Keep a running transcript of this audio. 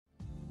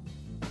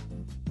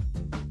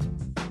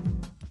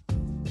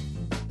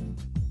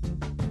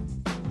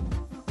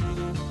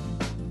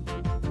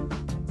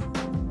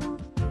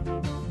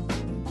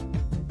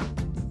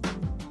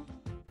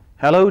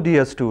Hello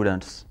dear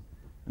students,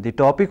 the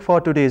topic for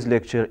today's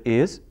lecture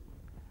is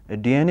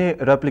DNA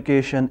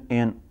replication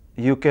in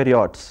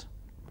eukaryotes.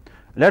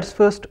 Let's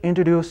first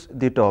introduce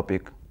the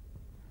topic.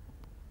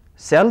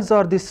 Cells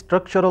are the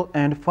structural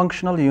and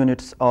functional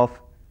units of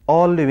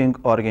all living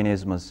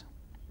organisms.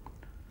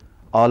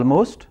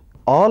 Almost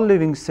all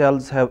living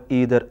cells have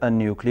either a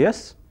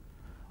nucleus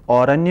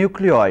or a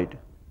nucleoid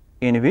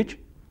in which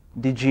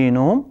the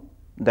genome,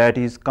 that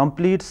is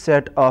complete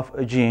set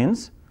of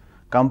genes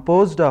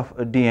composed of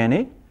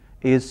DNA,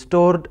 is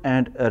stored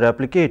and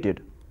replicated.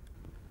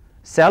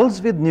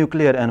 Cells with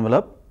nuclear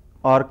envelope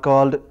are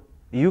called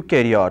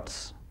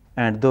eukaryotes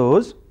and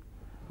those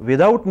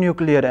without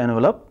nuclear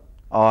envelope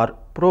are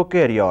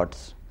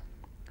prokaryotes.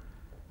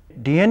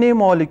 DNA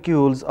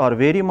molecules are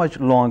very much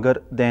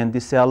longer than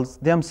the cells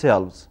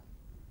themselves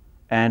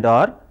and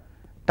are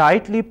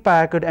tightly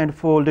packed and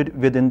folded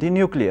within the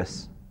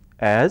nucleus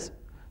as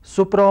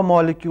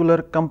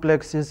supramolecular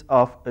complexes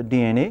of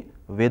DNA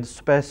with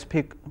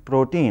specific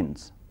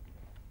proteins.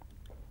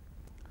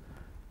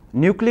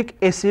 Nucleic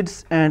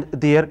acids and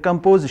their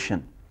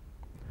composition.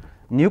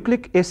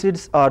 Nucleic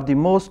acids are the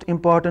most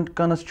important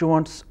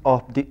constituents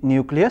of the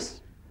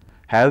nucleus,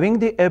 having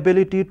the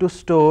ability to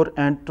store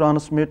and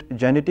transmit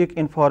genetic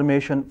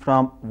information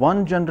from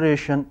one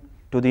generation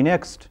to the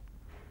next.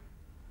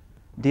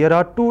 There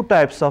are two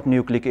types of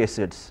nucleic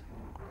acids.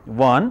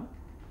 One,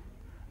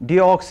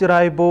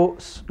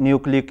 deoxyribose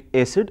nucleic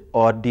acid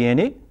or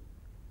DNA,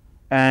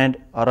 and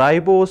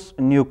ribose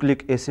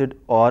nucleic acid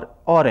or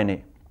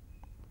RNA.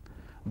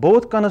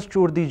 Both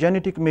constitute the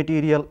genetic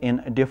material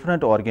in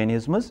different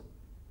organisms,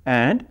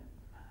 and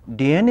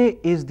DNA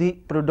is the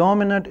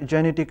predominant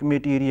genetic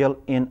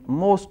material in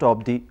most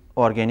of the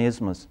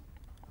organisms.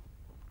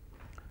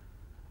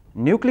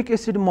 Nucleic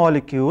acid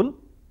molecule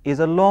is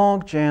a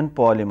long chain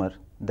polymer,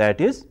 that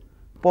is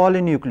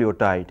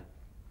polynucleotide,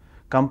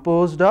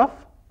 composed of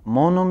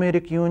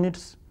monomeric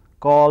units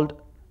called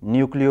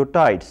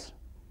nucleotides.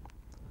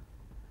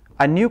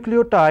 A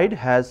nucleotide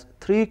has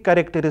three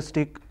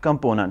characteristic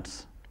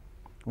components.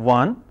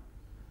 One,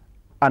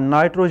 a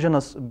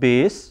nitrogenous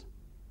base.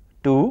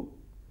 Two,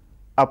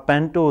 a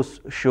pentose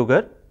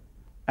sugar.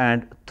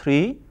 And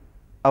three,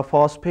 a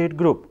phosphate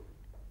group.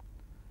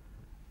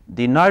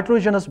 The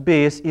nitrogenous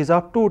base is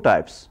of two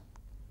types,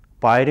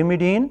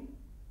 pyrimidine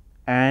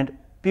and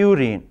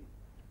purine.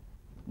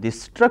 The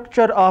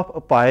structure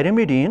of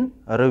pyrimidine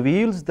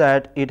reveals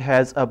that it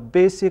has a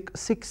basic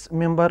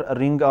 6-member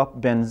ring of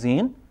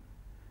benzene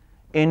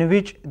in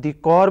which the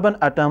carbon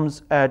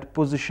atoms at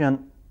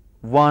position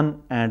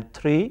 1 and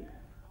 3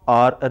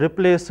 are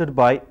replaced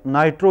by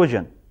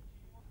nitrogen.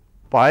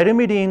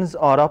 Pyrimidines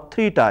are of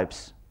three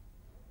types.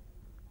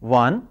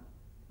 1,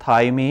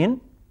 thymine.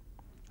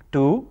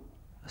 2,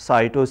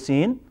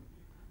 cytosine.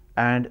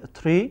 And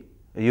 3,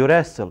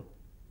 uracil.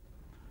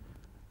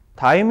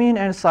 Thymine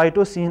and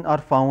cytosine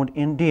are found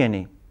in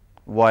DNA,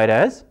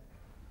 whereas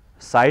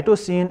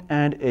cytosine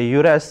and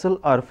uracil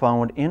are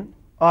found in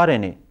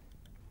RNA.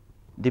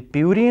 The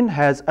purine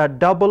has a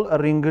double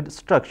ringed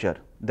structure,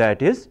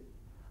 that is,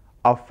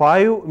 a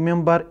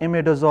 5-member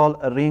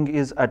imidazole ring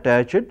is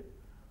attached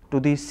to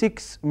the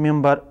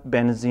 6-member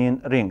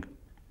benzene ring.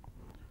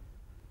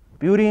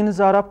 Purines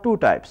are of two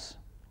types,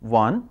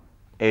 1,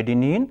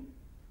 adenine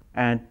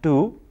and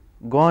 2,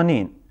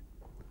 guanine.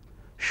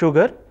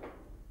 Sugar,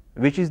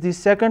 which is the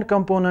second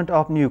component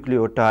of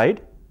nucleotide,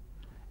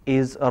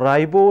 is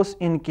ribose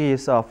in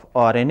case of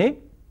RNA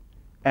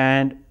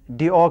and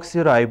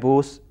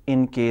deoxyribose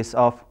in case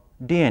of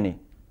DNA.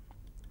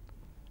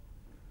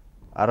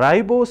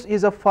 Ribose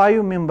is a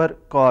 5-member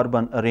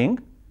carbon ring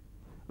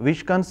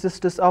which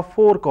consists of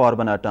 4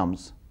 carbon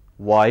atoms,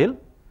 while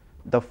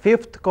the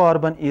 5th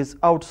carbon is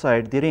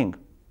outside the ring.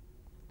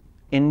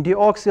 In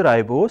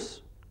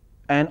deoxyribose,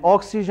 an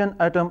oxygen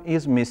atom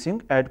is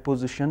missing at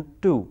position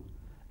 2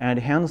 and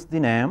hence the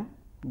name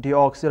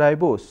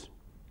deoxyribose.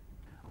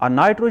 A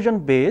nitrogen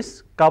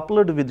base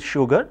coupled with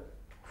sugar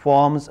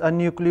forms a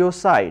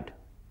nucleoside.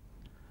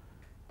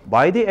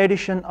 By the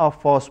addition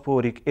of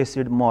phosphoric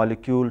acid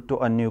molecule to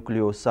a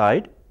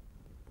nucleoside,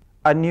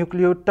 a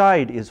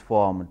nucleotide is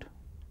formed.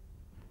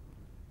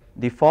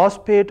 The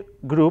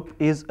phosphate group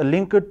is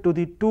linked to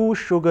the 2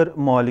 sugar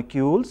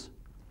molecules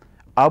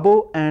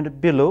above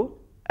and below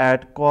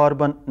at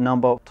carbon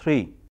number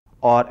 3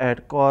 or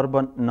at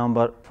carbon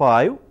number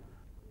 5.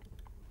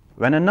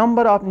 When a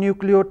number of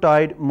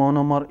nucleotide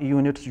monomer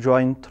units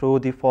join through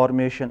the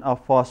formation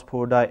of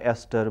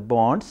phosphodiester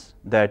bonds,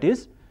 that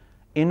is,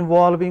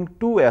 involving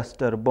 2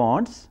 ester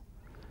bonds,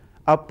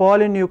 a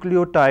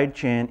polynucleotide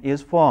chain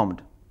is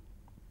formed.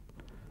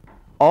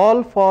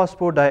 All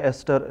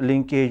phosphodiester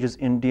linkages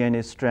in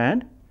DNA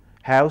strand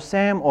have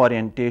same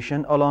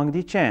orientation along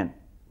the chain,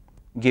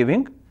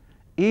 giving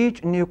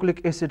each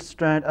nucleic acid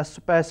strand a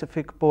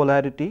specific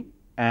polarity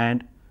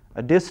and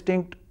a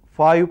distinct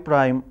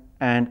 5'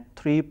 and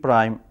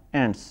 3'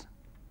 ends.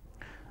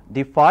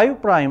 The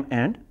 5'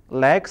 end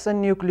lacks a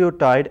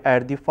nucleotide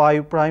at the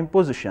 5'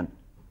 position,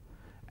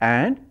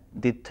 and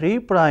the 3'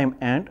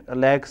 end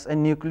lacks a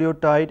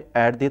nucleotide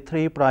at the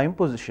 3'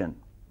 position.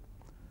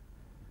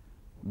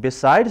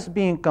 Besides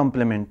being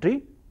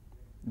complementary,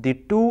 the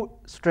two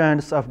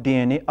strands of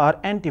DNA are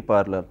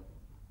antiparallel,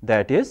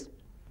 that is,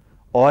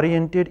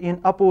 oriented in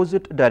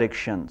opposite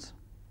directions.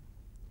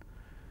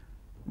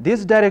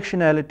 This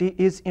directionality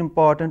is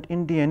important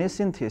in DNA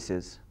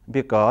synthesis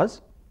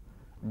because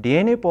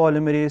DNA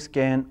polymerase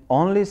can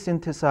only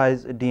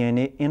synthesize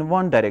DNA in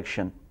one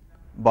direction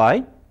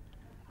by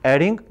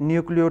adding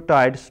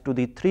nucleotides to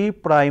the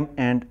 3'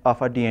 end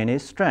of a DNA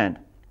strand.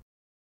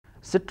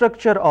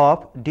 Structure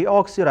of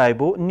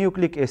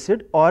deoxyribonucleic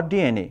acid or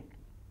DNA.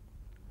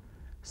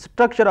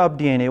 Structure of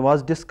DNA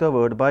was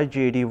discovered by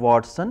J.D.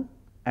 Watson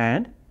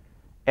and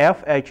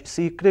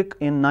F.H.C. Crick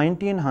in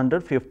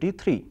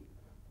 1953.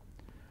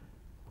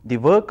 The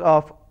work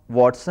of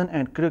Watson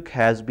and Crick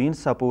has been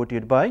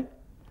supported by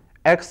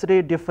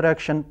X-ray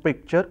diffraction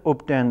picture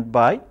obtained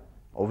by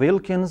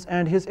Wilkins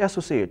and his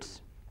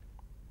associates.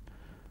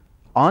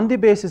 On the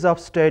basis of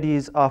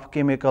studies of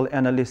chemical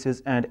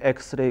analysis and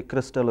X-ray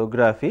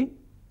crystallography,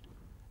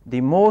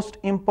 the most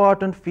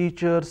important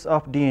features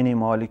of DNA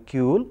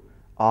molecule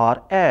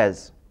are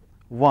as: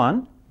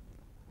 1.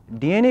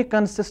 DNA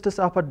consists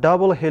of a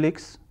double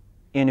helix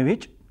in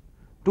which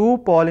two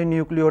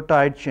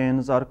polynucleotide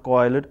chains are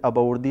coiled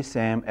about the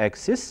same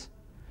axis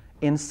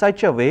in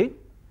such a way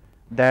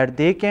that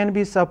they can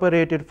be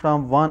separated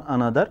from one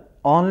another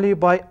only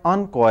by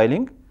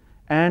uncoiling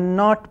and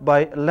not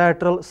by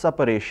lateral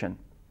separation.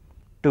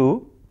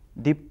 2.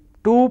 The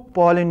two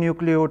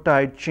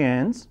polynucleotide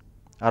chains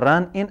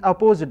run in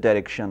opposite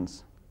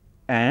directions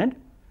and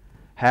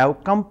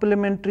have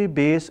complementary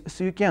base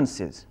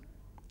sequences,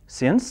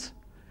 since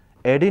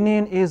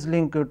adenine is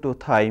linked to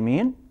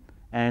thymine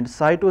and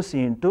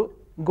cytosine to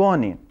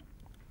guanine.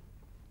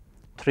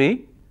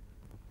 3.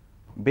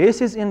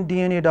 Bases in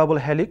DNA double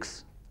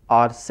helix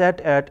are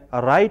set at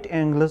right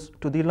angles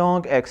to the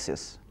long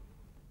axis.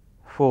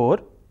 4.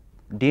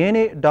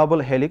 DNA double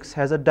helix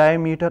has a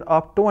diameter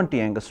of 20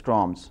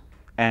 angstroms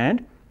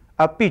and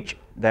a pitch,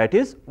 that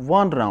is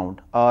 1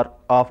 round, or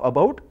of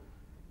about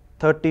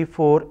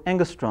 34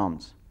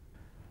 angstroms.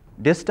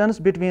 Distance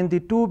between the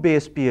two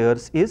base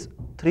pairs is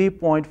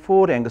 3.4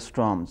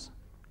 angstroms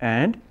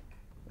and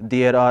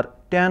there are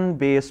 10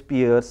 base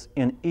pairs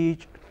in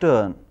each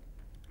turn.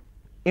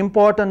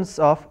 Importance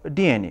of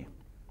DNA.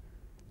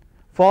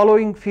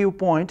 Following few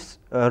points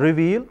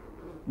reveal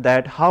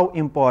that how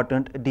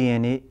important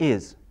DNA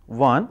is.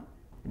 1.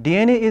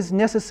 DNA is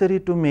necessary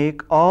to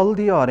make all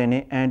the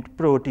RNA and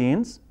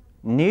proteins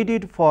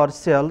needed for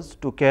cells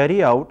to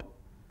carry out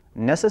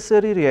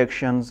necessary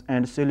reactions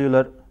and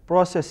cellular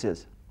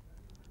processes.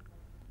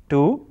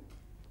 2.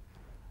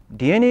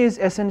 DNA is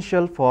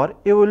essential for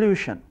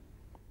evolution.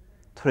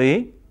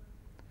 3.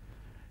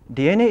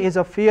 DNA is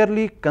a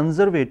fairly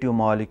conservative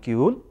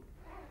molecule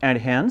and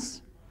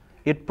hence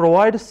it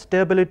provides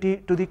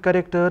stability to the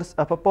characters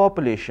of a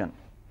population.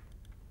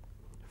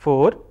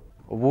 4.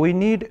 We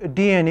need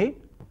DNA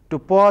to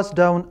pass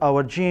down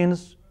our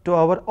genes to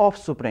our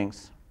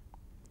offsprings.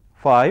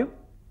 5.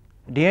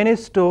 DNA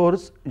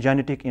stores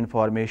genetic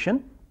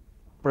information,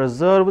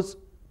 preserves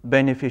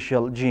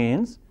beneficial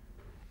genes,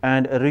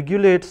 and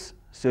regulates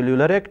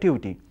cellular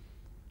activity.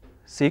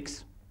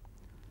 6.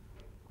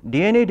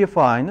 DNA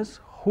defines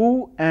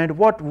who and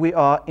what we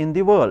are in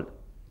the world.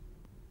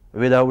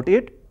 Without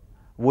it,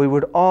 we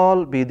would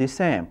all be the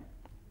same.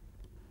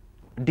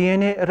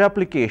 DNA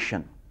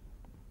replication.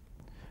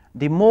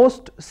 The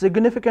most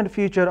significant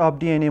feature of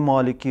DNA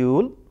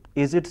molecule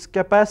is its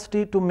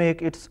capacity to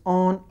make its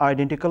own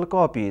identical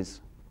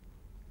copies.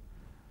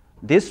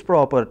 This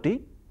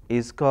property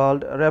is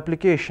called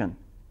replication.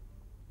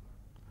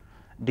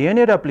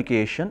 DNA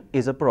replication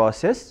is a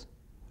process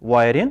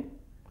wherein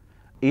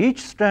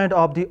each strand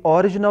of the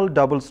original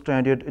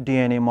double-stranded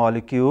DNA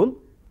molecule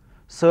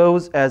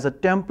serves as a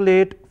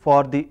template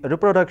for the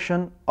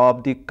reproduction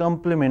of the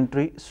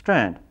complementary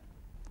strand.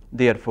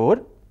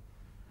 Therefore,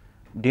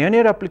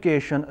 DNA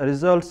replication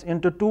results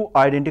into two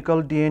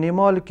identical DNA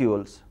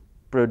molecules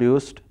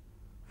produced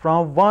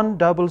from one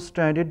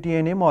double-stranded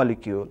DNA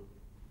molecule.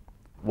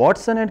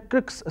 Watson and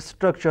Crick's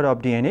structure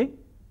of DNA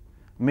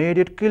made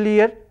it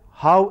clear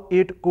how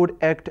it could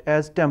act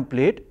as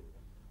template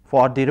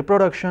for the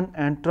reproduction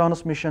and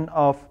transmission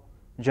of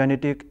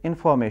genetic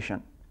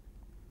information.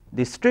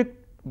 The strict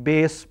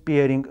base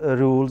pairing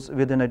rules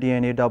within a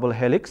DNA double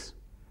helix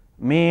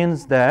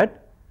means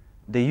that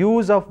the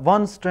use of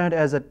one strand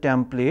as a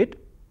template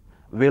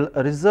will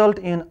result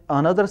in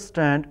another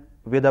strand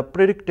with a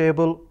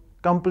predictable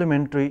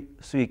complementary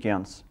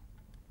sequence.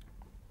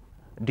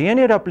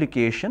 DNA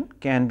replication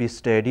can be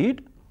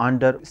studied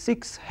under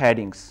 6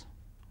 headings.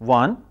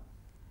 1.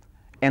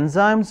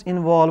 Enzymes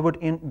involved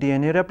in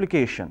DNA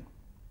replication.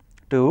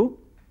 2.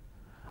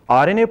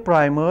 RNA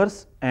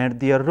primers and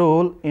their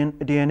role in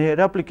DNA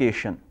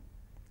replication.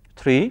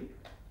 3.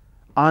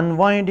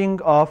 Unwinding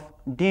of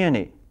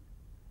DNA.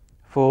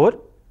 4.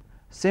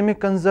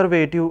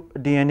 Semi-conservative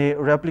DNA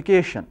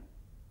replication.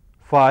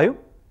 5.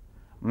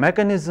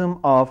 Mechanism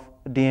of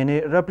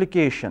DNA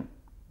replication.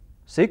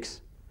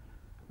 6.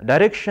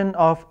 Direction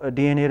of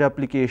DNA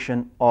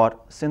replication or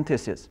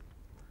synthesis.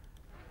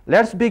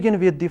 Let's begin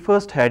with the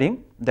first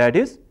heading, that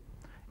is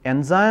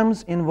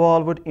enzymes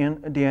involved in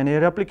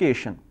DNA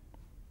replication.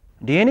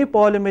 DNA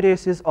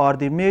polymerases are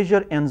the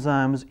major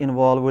enzymes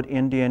involved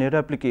in DNA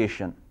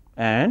replication,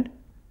 and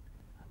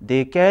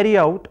they carry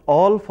out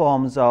all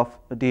forms of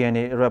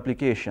DNA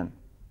replication.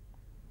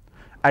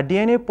 A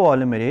DNA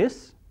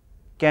polymerase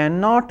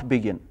cannot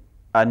begin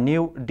a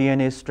new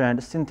DNA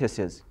strand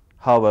synthesis.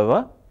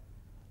 However,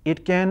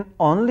 it can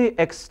only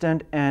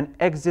extend an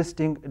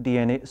existing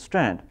DNA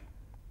strand.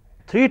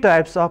 3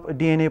 types of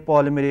DNA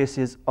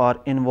polymerases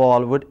are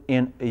involved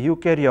in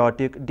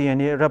eukaryotic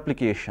DNA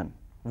replication.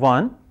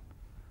 1.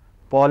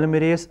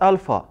 Polymerase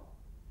alpha,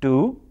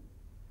 2.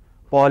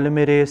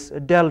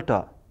 Polymerase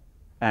delta,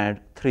 and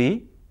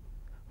 3.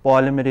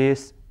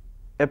 Polymerase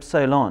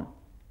epsilon.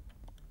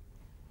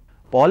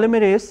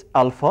 Polymerase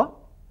alpha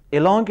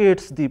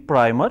elongates the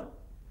primer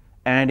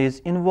and is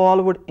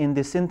involved in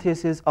the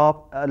synthesis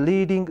of a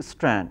leading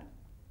strand.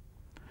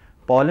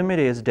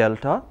 Polymerase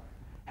delta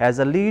has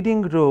a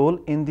leading role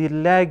in the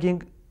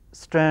lagging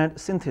strand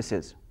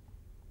synthesis.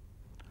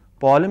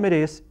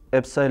 Polymerase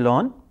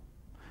epsilon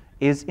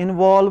is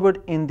involved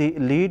in the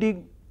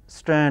leading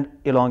strand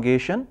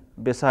elongation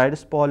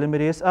besides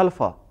polymerase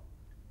alpha.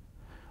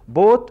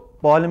 Both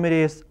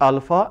polymerase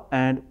alpha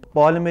and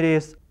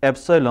polymerase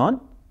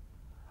epsilon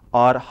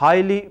are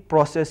highly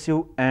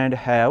processive and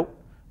have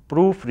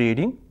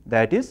proofreading,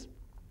 that is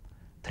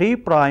 3'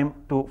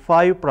 to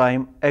 5'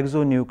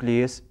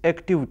 exonuclease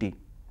activity.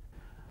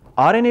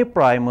 RNA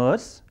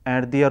primers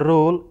and their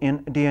role in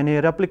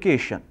DNA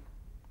replication.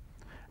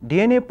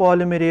 DNA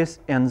polymerase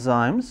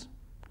enzymes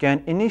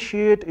can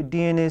initiate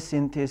DNA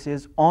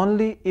synthesis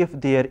only if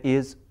there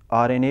is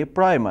RNA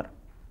primer.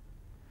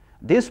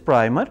 This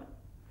primer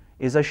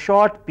is a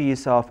short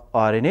piece of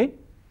RNA,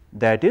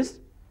 that is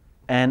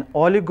an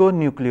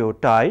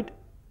oligonucleotide,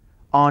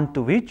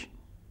 onto which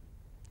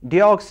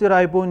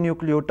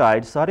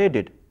deoxyribonucleotides are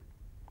added.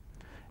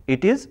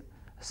 It is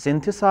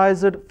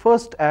synthesized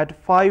first at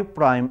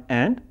 5'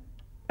 end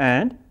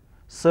and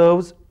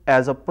serves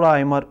as a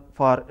primer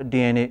for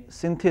DNA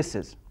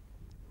synthesis.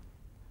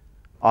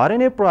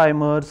 RNA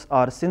primers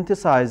are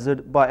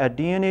synthesized by a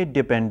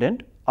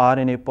DNA-dependent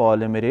RNA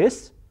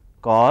polymerase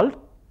called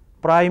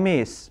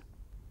primase.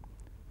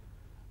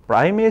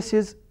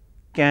 Primases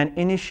can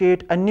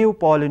initiate a new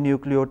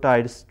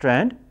polynucleotide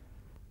strand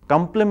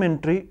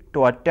complementary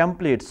to a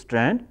template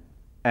strand,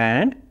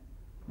 and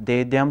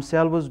they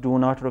themselves do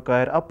not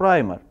require a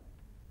primer.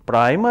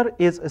 Primer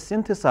is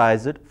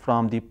synthesized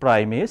from the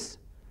primase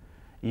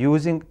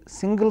using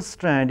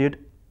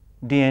single-stranded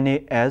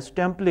DNA as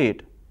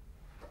template.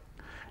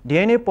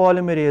 DNA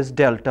polymerase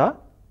delta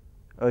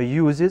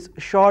uses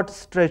short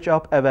stretch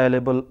of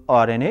available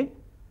RNA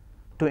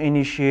to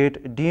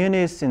initiate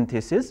DNA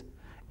synthesis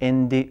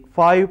in the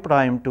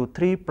 5' to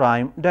 3'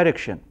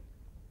 direction.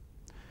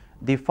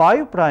 The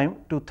 5'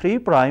 to 3'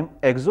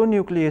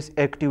 exonuclease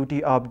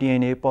activity of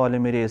DNA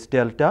polymerase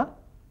delta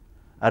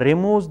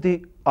removes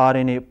the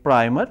RNA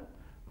primer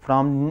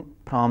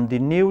from the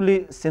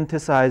newly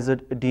synthesized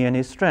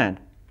DNA strand.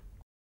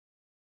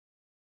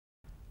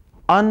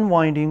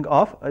 Unwinding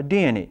of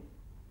DNA.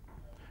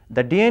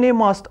 The DNA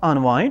must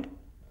unwind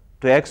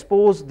to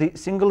expose the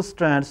single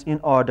strands in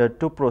order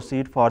to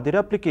proceed for the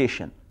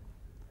replication.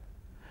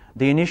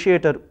 The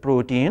initiator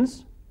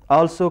proteins,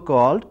 also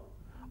called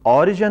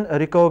origin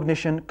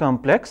recognition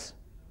complex,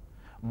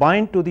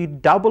 bind to the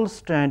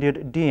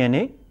double-stranded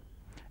DNA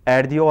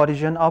at the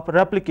origin of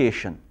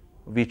replication,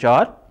 which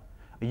are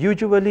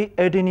usually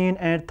adenine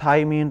and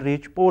thymine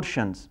rich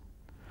portions.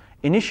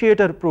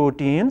 Initiator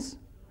proteins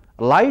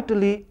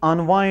lightly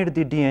unwind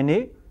the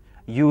DNA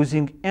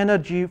using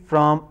energy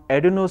from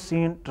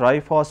adenosine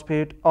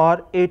triphosphate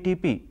or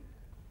ATP.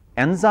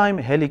 Enzyme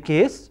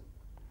helicase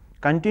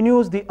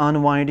continues the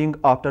unwinding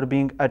after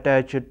being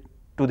attached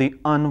to the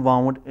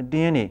unwound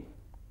DNA.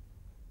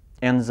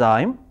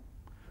 Enzyme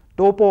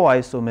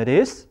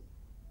topoisomerase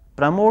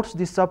promotes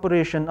the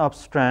separation of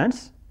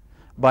strands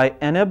by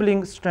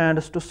enabling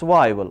strands to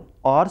swivel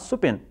or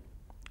supine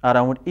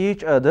around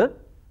each other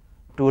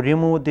to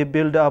remove the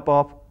buildup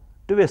of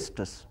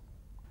twists.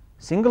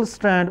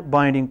 Single-strand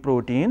binding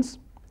proteins,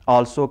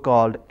 also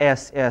called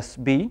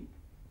SSB,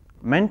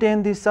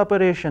 maintain the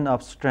separation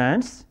of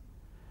strands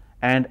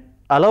and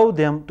allow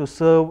them to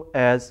serve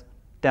as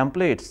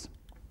templates.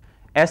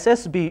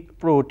 SSB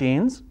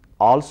proteins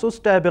also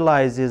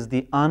stabilizes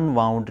the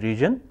unwound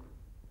region,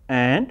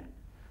 and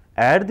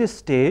at this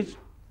stage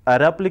a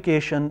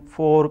replication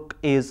fork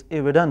is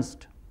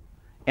evidenced.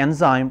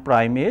 Enzyme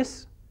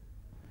primase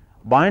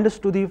binds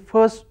to the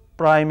first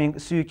priming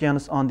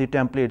sequence on the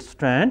template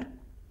strand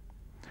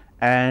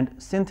and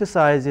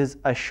synthesizes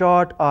a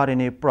short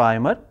RNA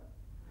primer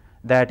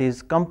that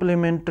is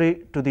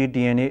complementary to the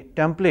DNA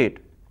template.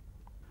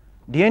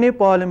 DNA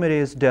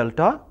polymerase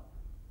delta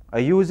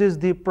uses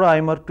the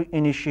primer to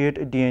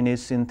initiate DNA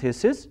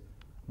synthesis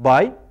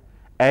by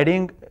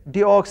adding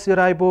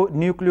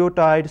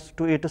deoxyribonucleotides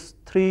to its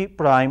 3'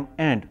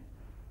 end.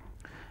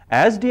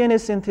 As DNA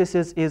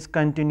synthesis is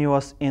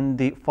continuous in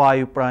the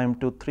 5'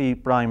 to 3'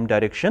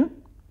 direction,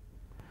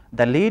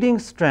 the leading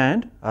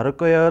strand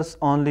requires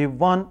only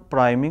one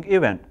priming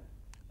event.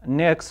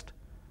 Next,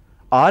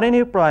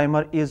 RNA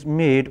primer is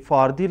made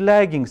for the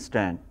lagging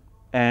strand,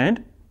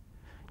 and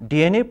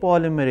DNA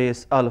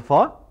polymerase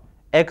alpha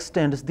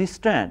extends the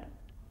strand.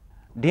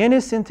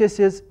 DNA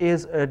synthesis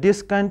is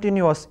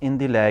discontinuous in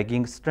the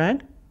lagging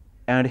strand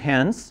and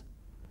hence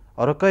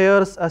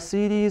requires a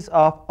series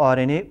of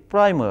RNA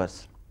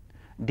primers.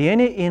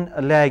 DNA in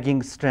a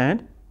lagging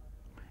strand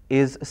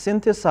is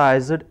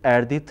synthesized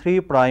at the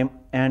 3'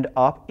 end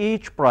of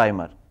each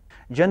primer,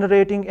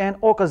 generating an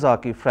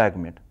Okazaki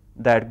fragment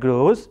that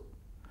grows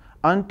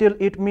until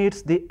it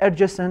meets the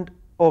adjacent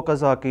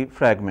Okazaki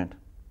fragment.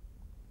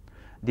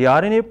 The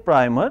RNA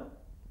primer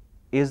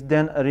is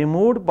then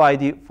removed by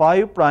the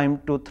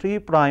 5' to 3'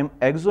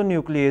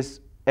 exonuclease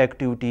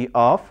activity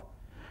of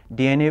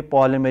DNA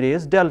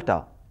polymerase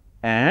delta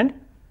and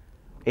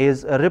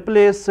is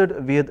replaced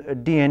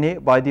with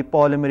DNA by the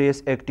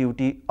polymerase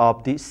activity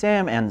of the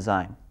same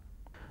enzyme.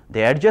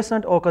 The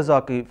adjacent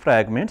Okazaki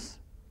fragments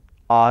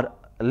are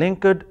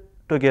linked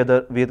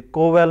together with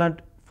covalent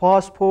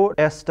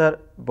phosphoester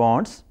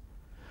bonds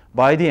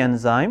by the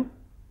enzyme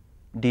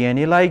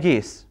DNA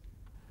ligase.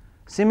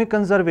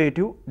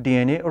 Semi-conservative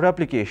DNA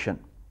replication.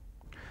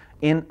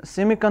 In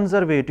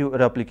semi-conservative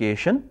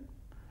replication,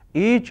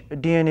 each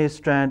DNA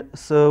strand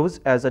serves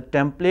as a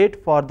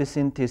template for the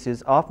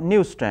synthesis of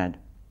new strand.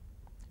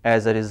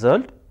 As a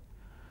result,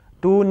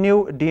 two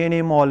new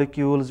DNA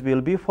molecules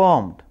will be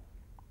formed,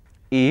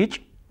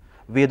 each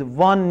with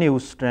one new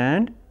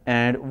strand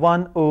and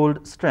one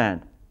old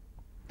strand.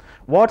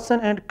 Watson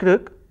and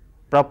Crick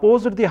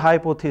proposed the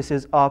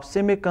hypothesis of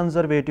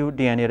semi-conservative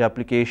DNA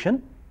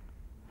replication,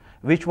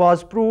 which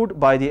was proved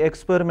by the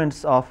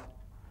experiments of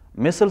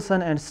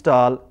Michelson and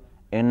Stahl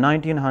in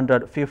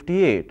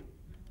 1958.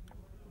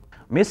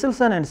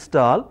 Michelson and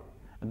Stahl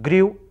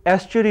grew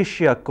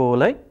Escherichia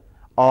coli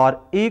or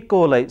E.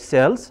 coli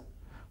cells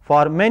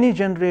for many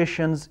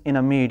generations in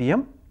a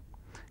medium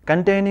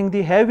containing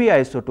the heavy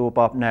isotope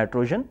of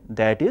nitrogen,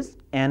 that is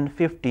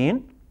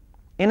N15,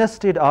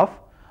 instead of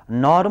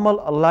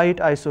normal light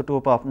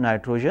isotope of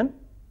nitrogen,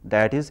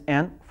 that is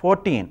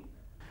N14.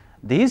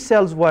 These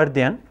cells were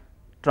then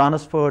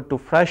transferred to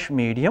fresh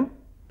medium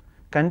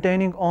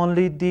containing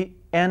only the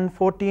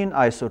N14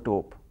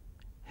 isotope.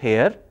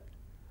 Here,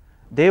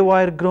 they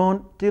were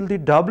grown till the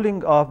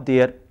doubling of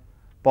their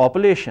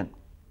population.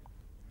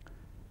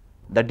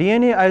 The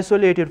DNA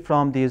isolated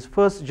from these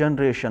first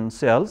generation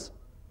cells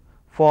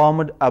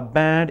formed a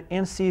band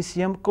in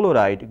cesium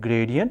chloride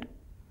gradient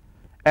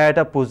at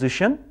a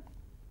position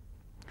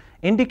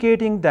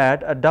indicating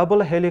that a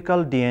double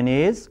helical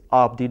DNAs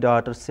of the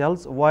daughter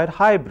cells were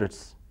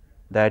hybrids,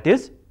 that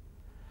is,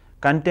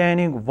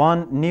 containing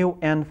one new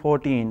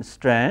N14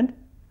 strand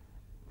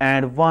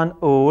and one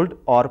old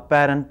or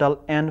parental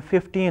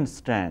N15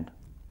 strand.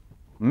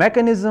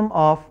 Mechanism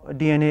of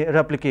DNA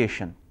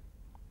replication.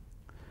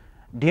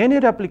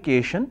 DNA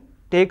replication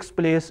takes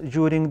place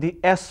during the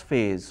S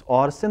phase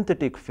or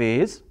synthetic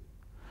phase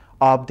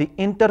of the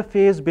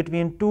interphase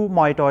between two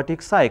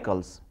mitotic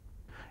cycles.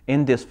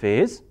 In this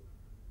phase,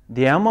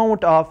 the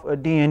amount of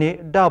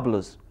DNA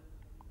doubles.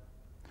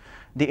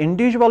 The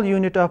individual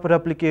unit of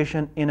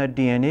replication in a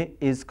DNA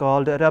is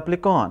called a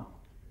replicon.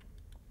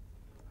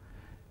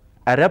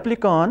 A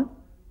replicon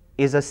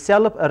is a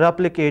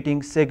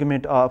self-replicating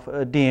segment of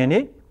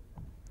DNA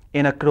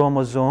in a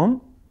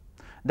chromosome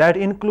that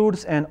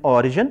includes an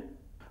origin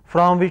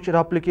from which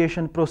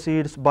replication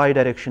proceeds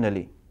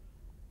bidirectionally.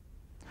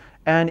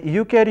 An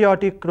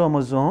eukaryotic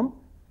chromosome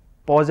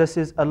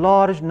possesses a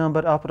large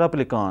number of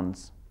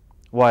replicons,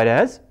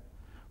 whereas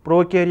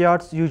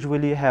prokaryotes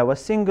usually have a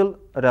single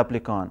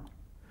replicon.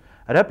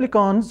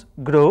 Replicons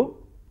grow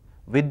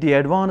with the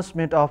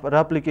advancement of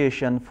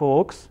replication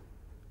forks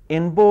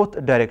in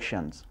both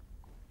directions.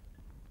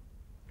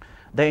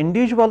 The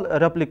individual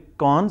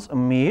replicons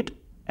meet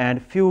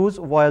and fuse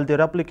while the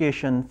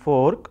replication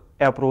fork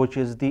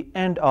approaches the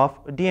end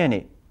of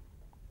DNA.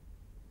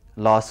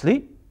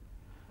 Lastly,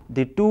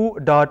 the two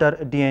daughter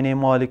DNA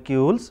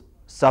molecules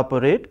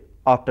separate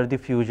after the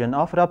fusion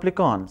of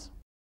replicons.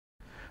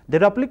 The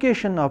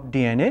replication of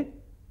DNA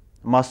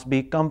must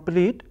be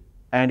complete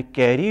and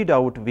carried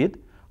out with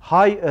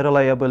high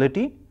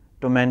reliability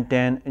to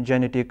maintain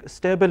genetic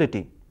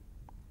stability.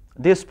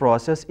 This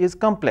process is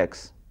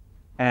complex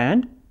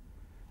and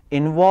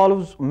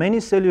involves many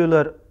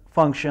cellular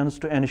functions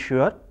to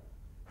ensure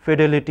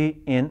fidelity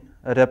in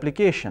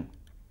replication.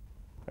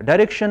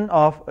 Direction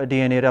of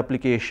DNA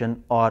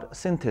replication or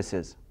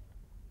synthesis.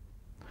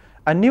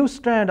 A new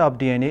strand of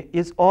DNA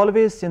is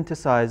always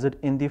synthesized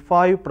in the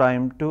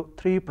 5' to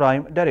 3'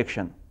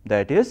 direction,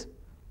 that is,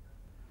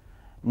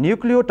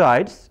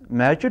 nucleotides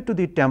matched to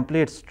the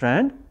template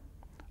strand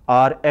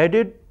are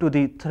added to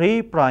the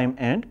 3'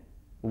 end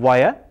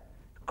via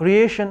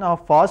creation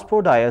of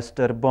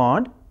phosphodiester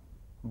bond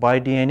by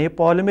DNA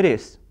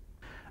polymerase.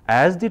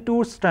 As the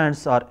two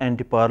strands are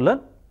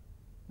antiparallel,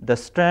 the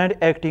strand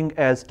acting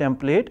as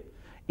template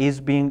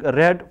is being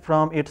read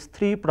from its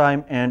 3'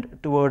 end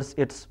towards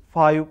its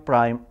 5'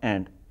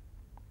 end.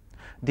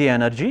 The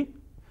energy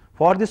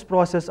for this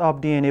process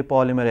of DNA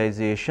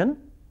polymerization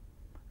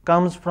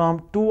comes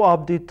from 2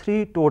 of the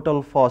 3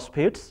 total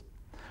phosphates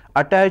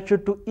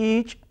attached to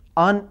each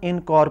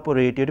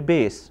unincorporated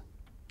base.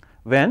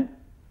 When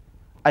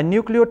a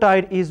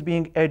nucleotide is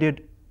being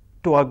added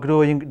to a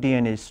growing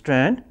DNA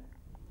strand,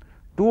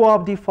 2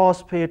 of the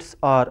phosphates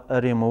are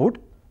removed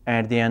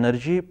and the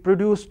energy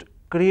produced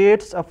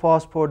creates a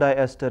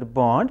phosphodiester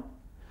bond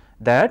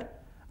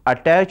that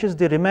attaches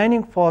the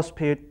remaining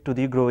phosphate to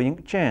the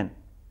growing chain.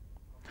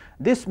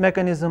 This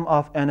mechanism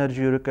of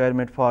energy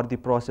requirement for the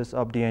process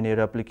of DNA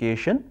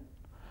replication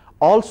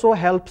also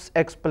helps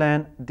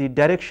explain the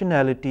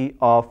directionality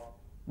of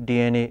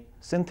DNA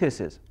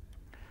synthesis.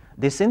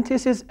 The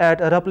synthesis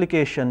at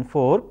replication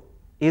fork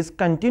is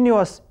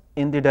continuous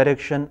in the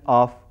direction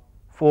of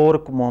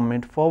fork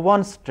movement for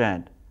one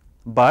strand,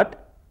 but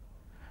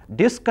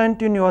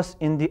discontinuous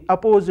in the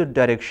opposite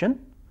direction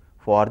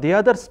for the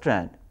other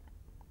strand,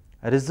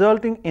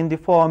 resulting in the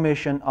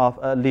formation of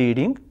a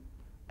leading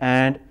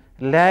and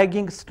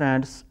lagging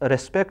strands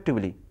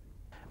respectively.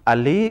 A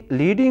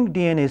leading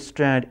DNA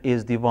strand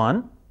is the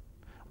one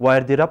where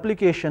the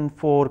replication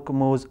fork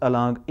moves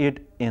along it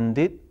in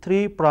the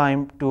 3'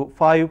 to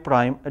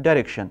 5'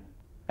 direction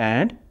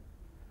and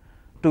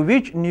to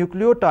which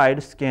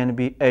nucleotides can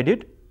be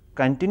added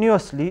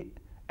continuously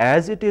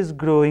as it is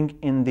growing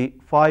in the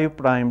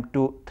 5'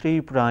 to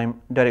 3'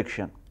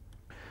 direction.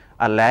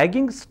 A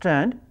lagging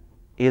strand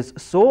is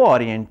so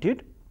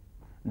oriented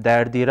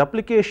that the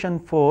replication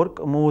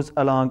fork moves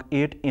along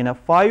it in a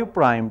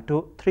 5'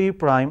 to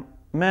 3'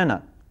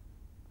 manner.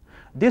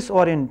 This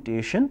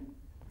orientation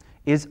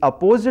is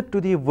opposite to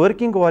the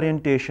working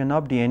orientation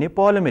of DNA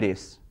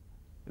polymerase,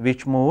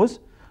 which moves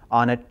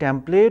on a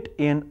template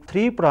in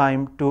 3'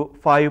 to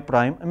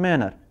 5'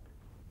 manner.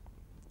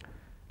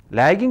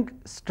 Lagging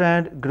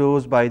strand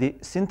grows by the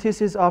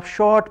synthesis of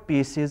short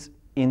pieces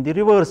in the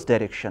reverse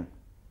direction.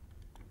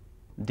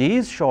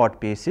 These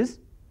short pieces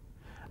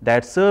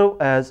that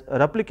serve as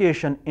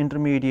replication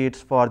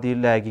intermediates for the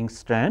lagging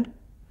strand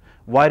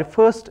were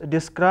first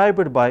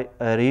described by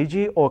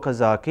Reiji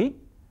Okazaki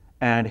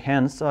and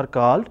hence are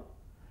called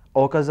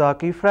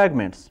Okazaki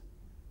fragments.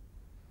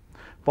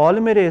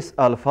 Polymerase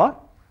alpha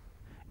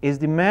is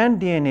the main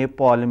DNA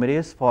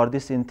polymerase for the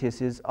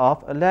synthesis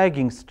of a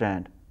lagging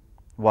strand,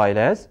 while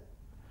as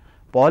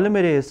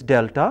polymerase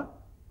delta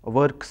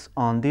works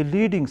on the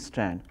leading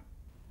strand.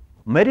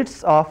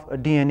 Merits of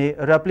DNA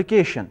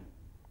replication.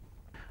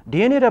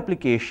 DNA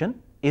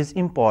replication is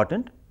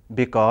important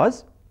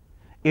because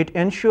it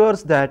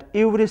ensures that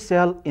every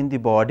cell in the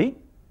body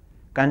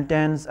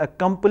contains a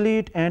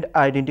complete and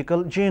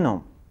identical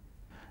genome.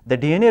 The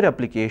DNA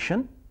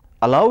replication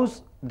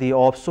allows the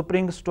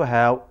offsprings to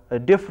have a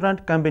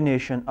different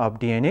combination of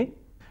DNA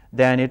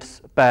than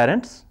its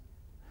parents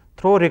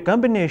through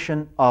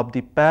recombination of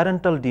the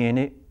parental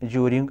DNA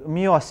during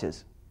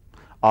meiosis.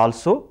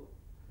 Also,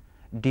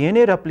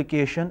 DNA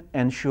replication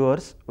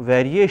ensures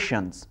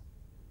variations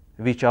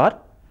which are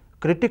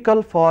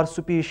critical for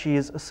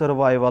species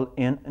survival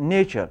in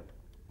nature.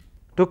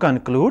 To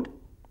conclude,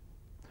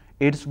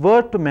 it is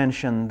worth to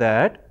mention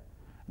that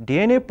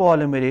DNA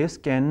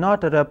polymerase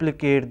cannot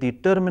replicate the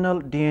terminal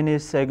DNA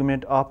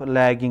segment of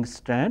lagging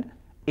strand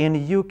in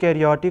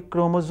eukaryotic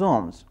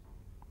chromosomes.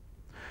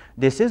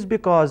 This is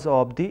because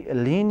of the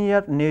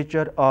linear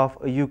nature of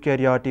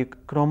eukaryotic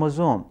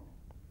chromosome.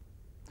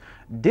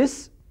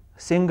 This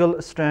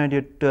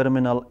single-stranded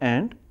terminal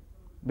end,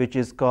 which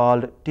is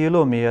called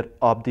telomere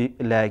of the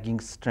lagging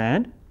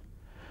strand,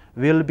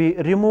 will be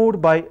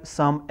removed by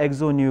some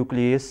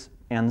exonuclease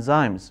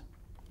enzymes.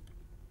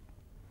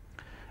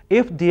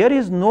 If there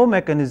is no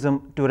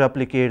mechanism to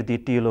replicate the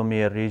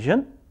telomere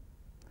region,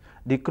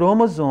 the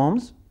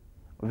chromosomes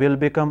will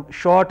become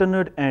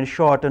shortened and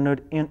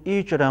shortened in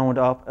each round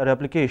of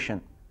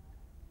replication.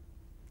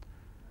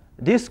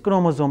 This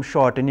chromosome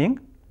shortening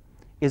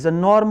is a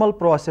normal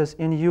process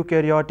in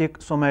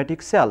eukaryotic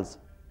somatic cells,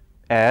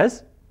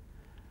 as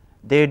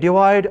they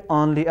divide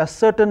only a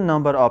certain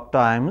number of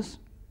times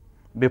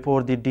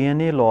before the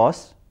DNA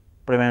loss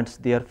prevents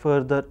their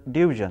further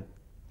division.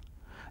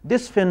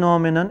 This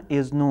phenomenon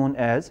is known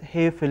as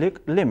Hayflick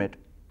limit.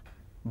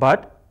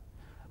 But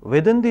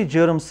within the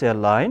germ cell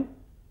line,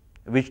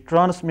 which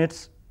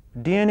transmits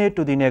DNA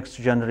to the next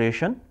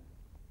generation,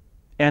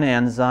 an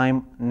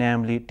enzyme,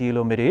 namely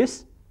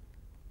telomerase,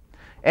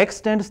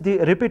 extends the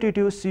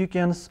repetitive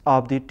sequence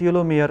of the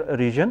telomere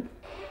region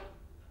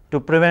to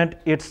prevent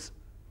its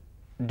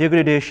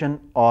degradation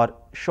or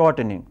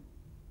shortening.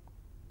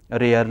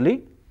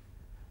 Rarely,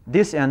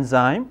 this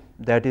enzyme,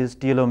 that is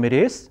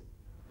telomerase,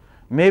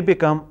 may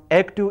become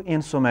active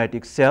in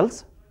somatic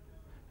cells,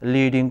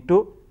 leading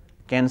to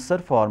cancer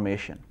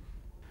formation.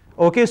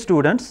 Okay,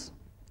 students,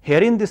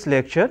 here in this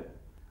lecture,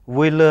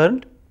 we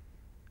learned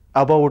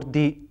about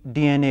the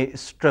DNA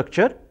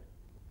structure.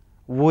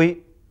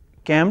 We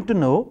came to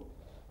know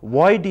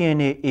why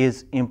DNA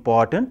is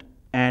important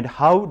and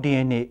how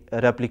DNA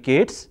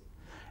replicates,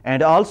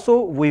 and also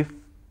we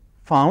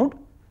found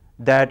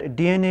that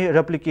DNA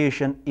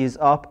replication is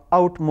of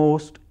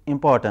utmost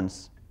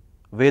importance.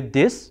 With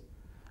this,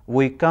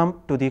 we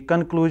come to the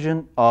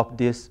conclusion of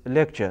this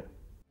lecture.